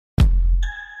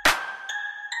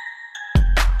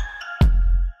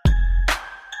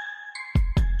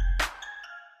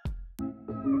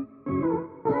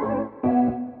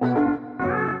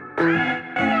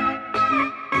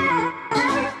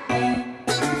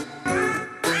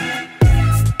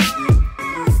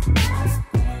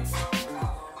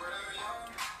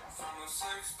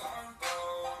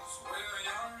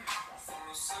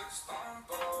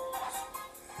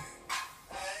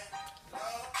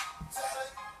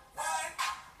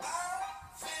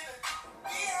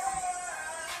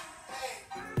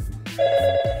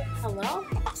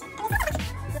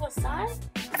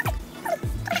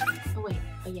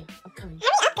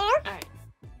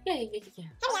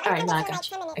No, I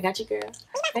got you. I got you, girl.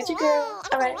 I got you, girl.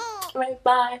 Alright,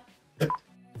 bye.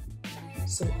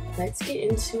 So let's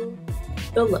get into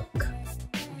the look.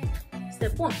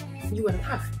 Step 1, you wear the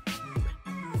prime.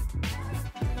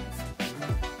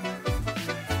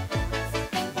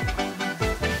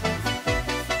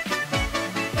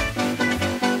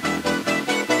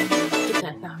 Get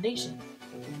that foundation.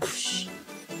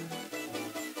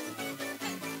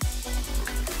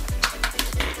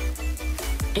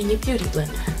 And your beauty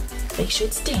blender. Make sure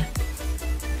it's damp.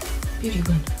 Beauty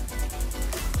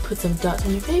blender. Put some dots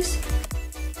on your face.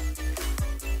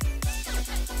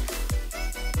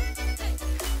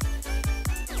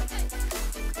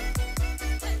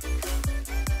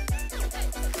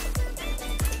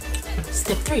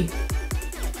 Step 3.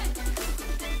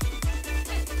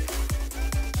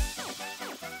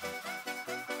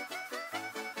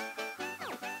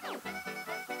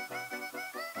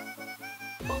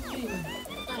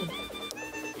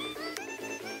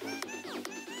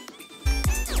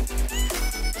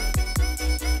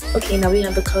 Okay, now we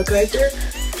have the color corrector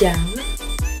down.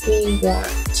 We want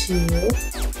to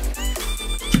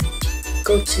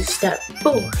go to step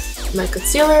 4. My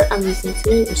concealer I'm using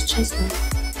today is Chestnut.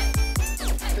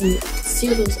 And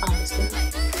conceal those eyes, girl.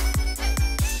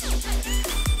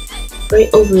 Right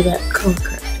over that color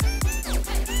corrector.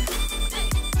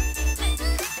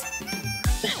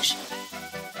 Perfection.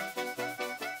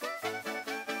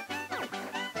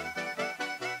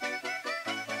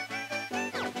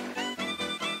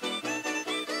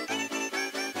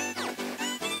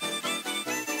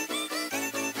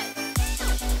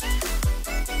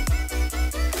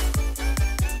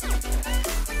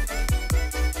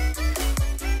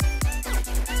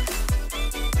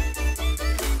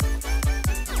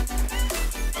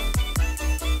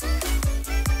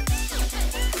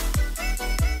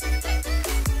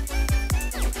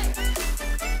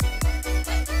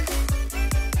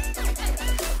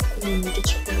 And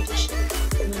get your foundation.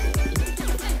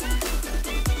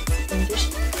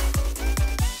 Foundation.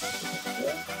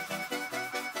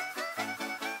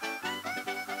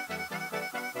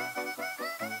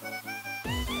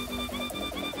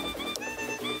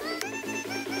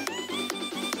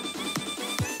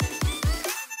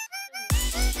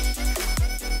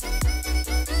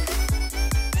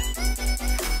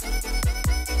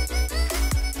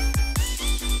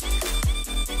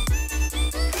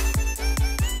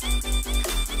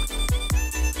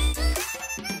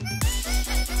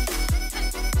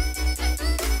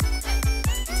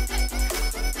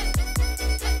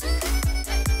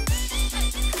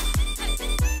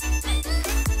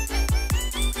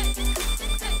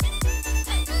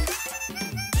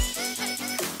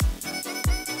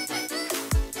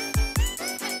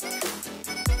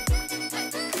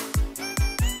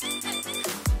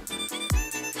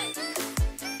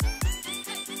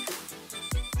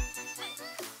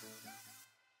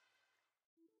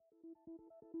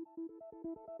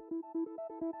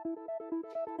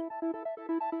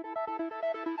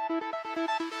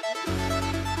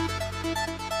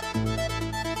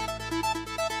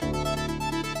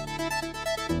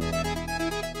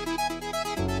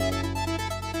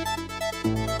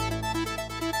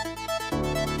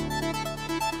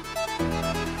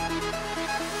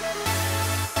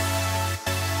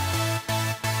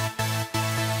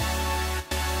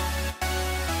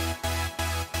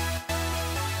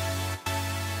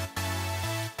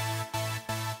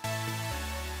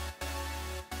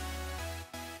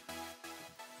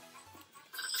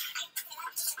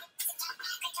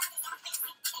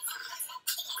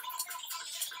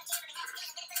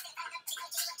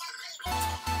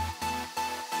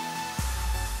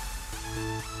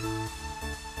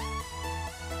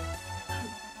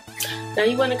 Now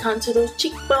you want to contour those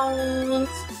cheekbones.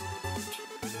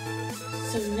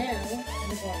 So now I'm going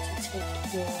to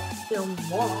take your film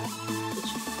noir,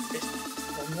 which is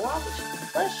the noir, which is the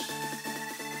blush.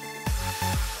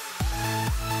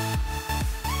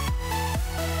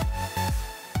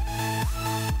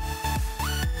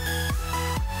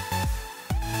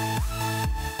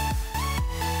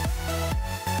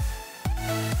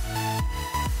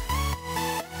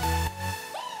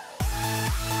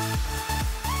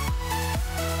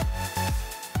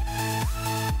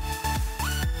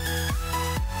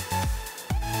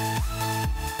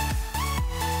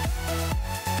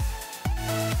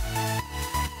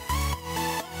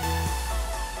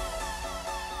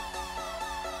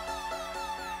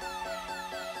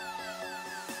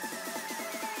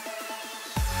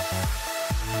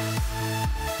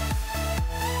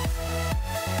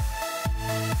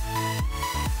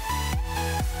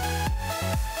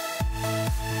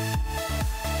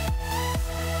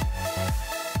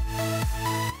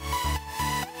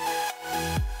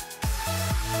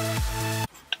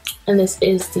 And this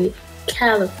is the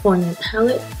California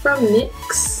palette from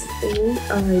NYX. We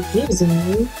are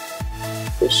using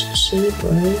this shade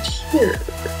right here.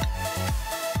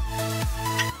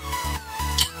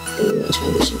 I'm gonna try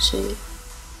this shade.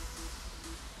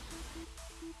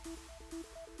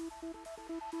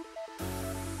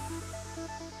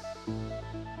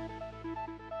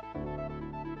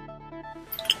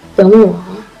 The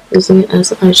Noir, using it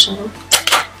as an eyeshadow.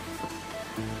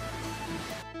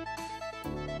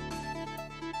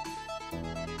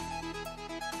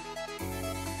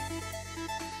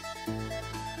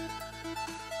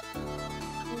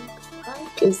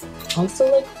 Pink is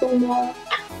also like the Noir,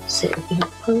 so you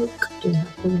have pink and you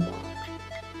have the Noir.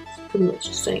 It's pretty much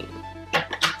the same.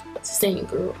 It's the same,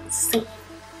 girl. It's the same.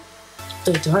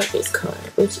 The darkest color,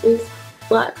 which is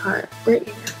black heart right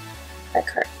here. Black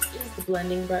heart. This is the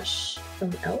blending brush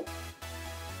from L.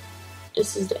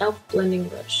 This is the L blending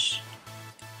brush.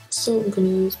 So I'm gonna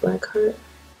use black heart.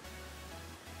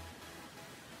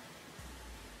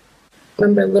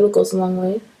 Remember, a little goes a long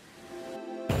way.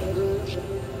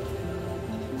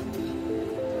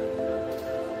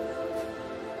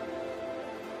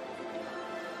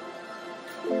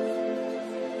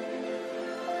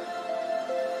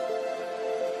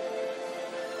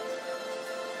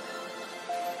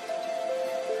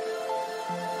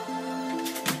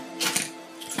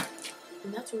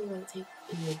 And that's what we're going to take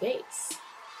in your base.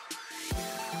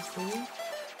 See?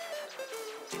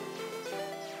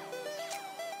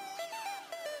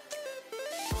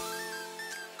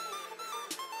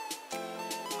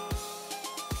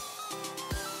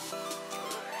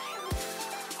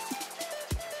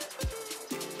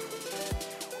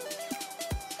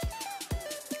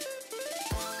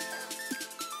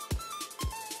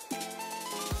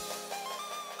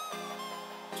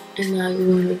 And now you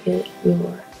want to get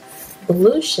your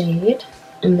blue shade,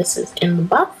 and this is in the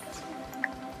buff,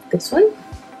 this one,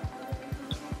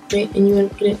 right? And you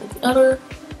want to put it in the outer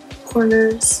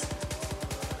corners.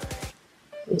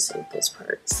 Let me save this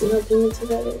part. See how pigmented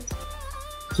that is?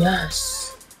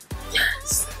 Yes,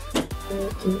 yes. And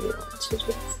you want to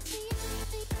just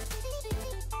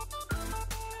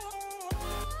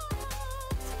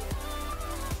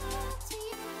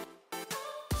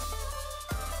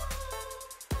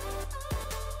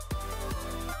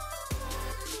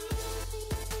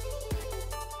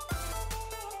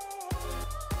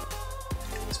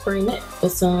spraying it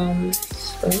with some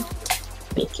spray,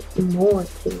 make it more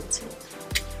pigmented.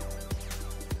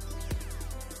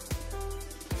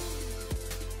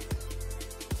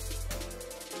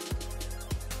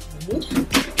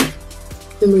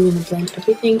 Then we're going to blend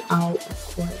everything out,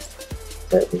 of course,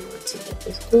 but we want to get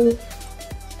this blue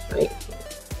right here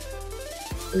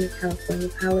in the California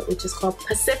palette, which is called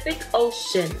Pacific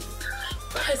Ocean.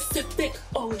 Pacific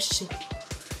Ocean.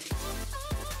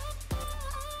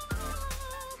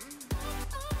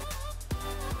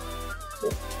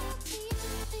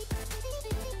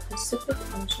 Pacific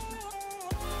Ocean.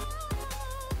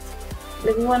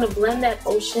 Then we want to blend that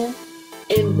ocean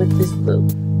in with this blue.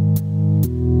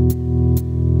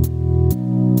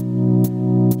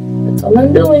 That's all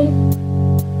I'm doing.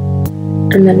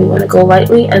 And then we want to go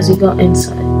lightly as we go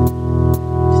inside.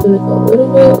 So we go a little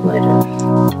bit lighter.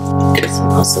 So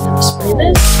I'm also going to spray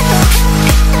this.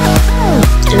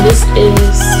 And this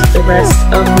is the rest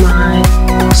of my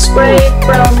spray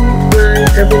from my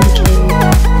Urban Decay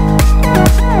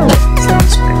sun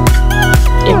spray.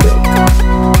 It broke.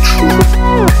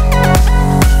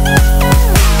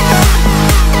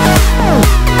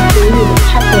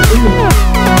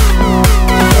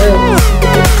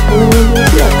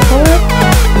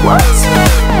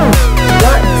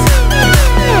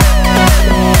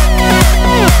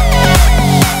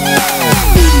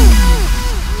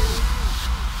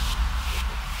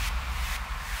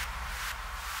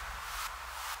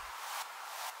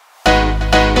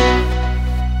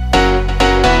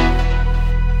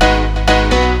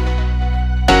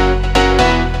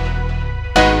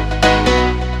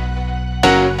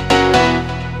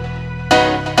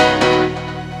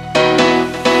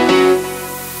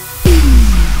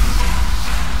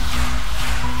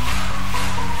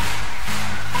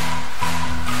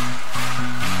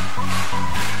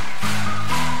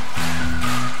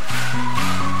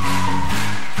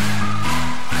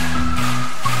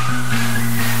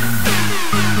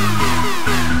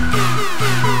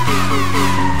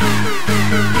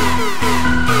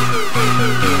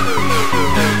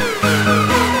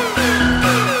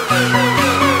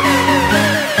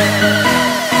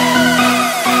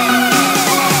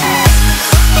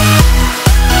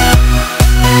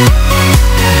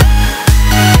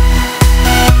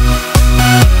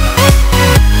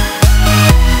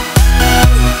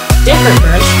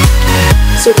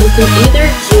 So you can either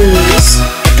use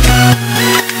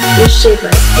this shade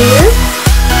right here,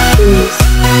 use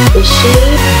this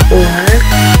shade, or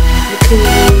you can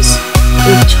use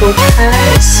the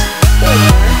Topaz, or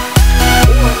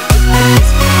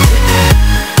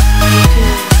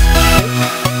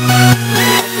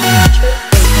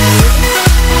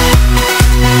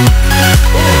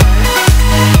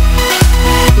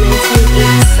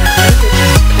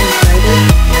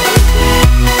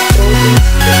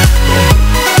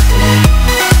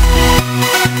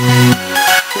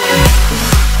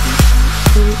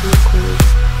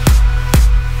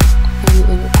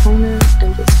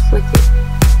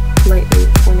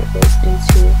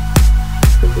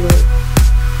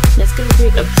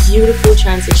beautiful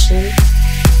transition.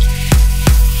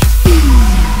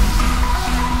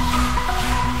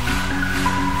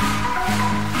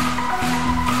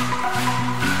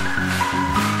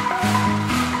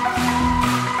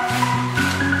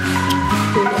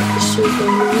 We got the shade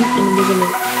going on, and we're gonna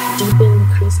deepen the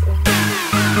crease area.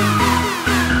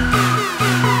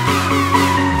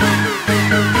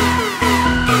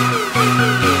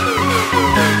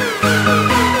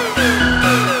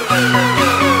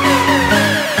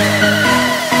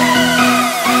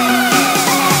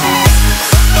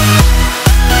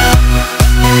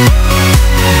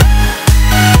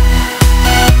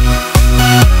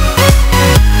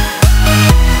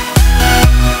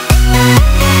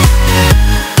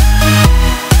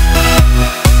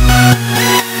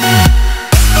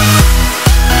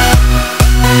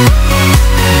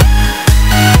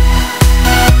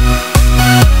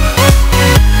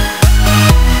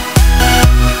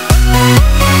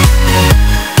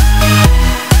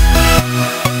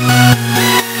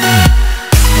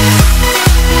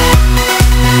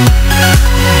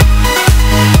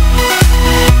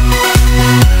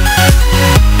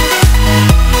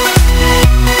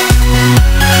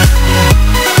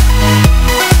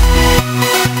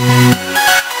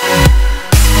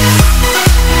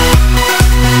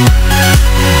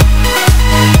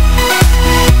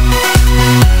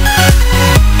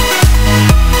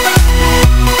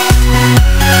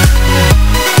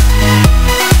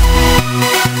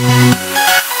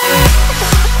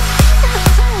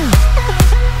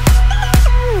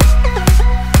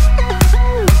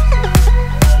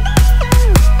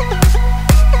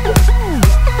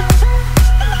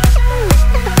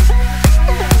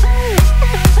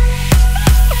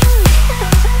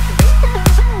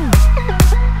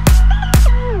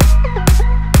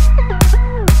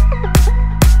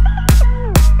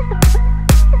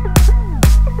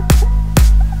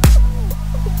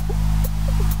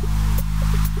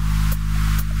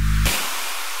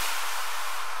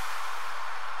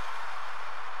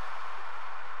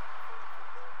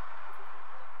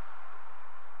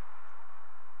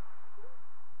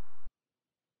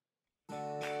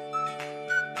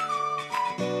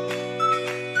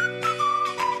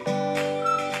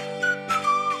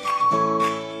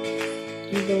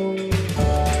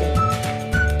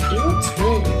 Evil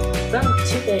Twin from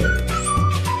TooFaced.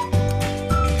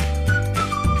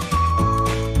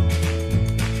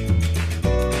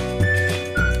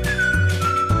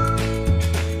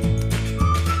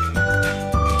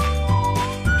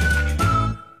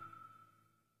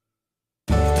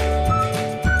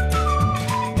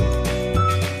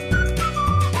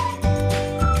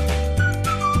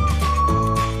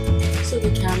 So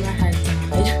the camera had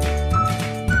died.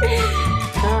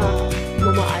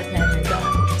 But my iPad had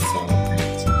died, so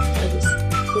I just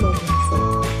put on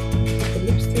the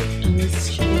lipstick and let's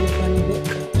show you my lip,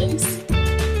 guys.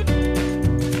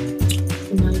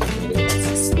 My body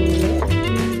is split.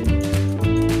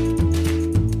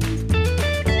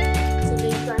 So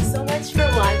thank you guys so much for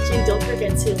watching. Don't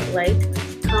forget to like,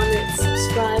 comment,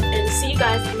 subscribe, and see you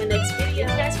guys in my next video.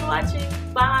 Thanks for watching.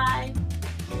 Bye.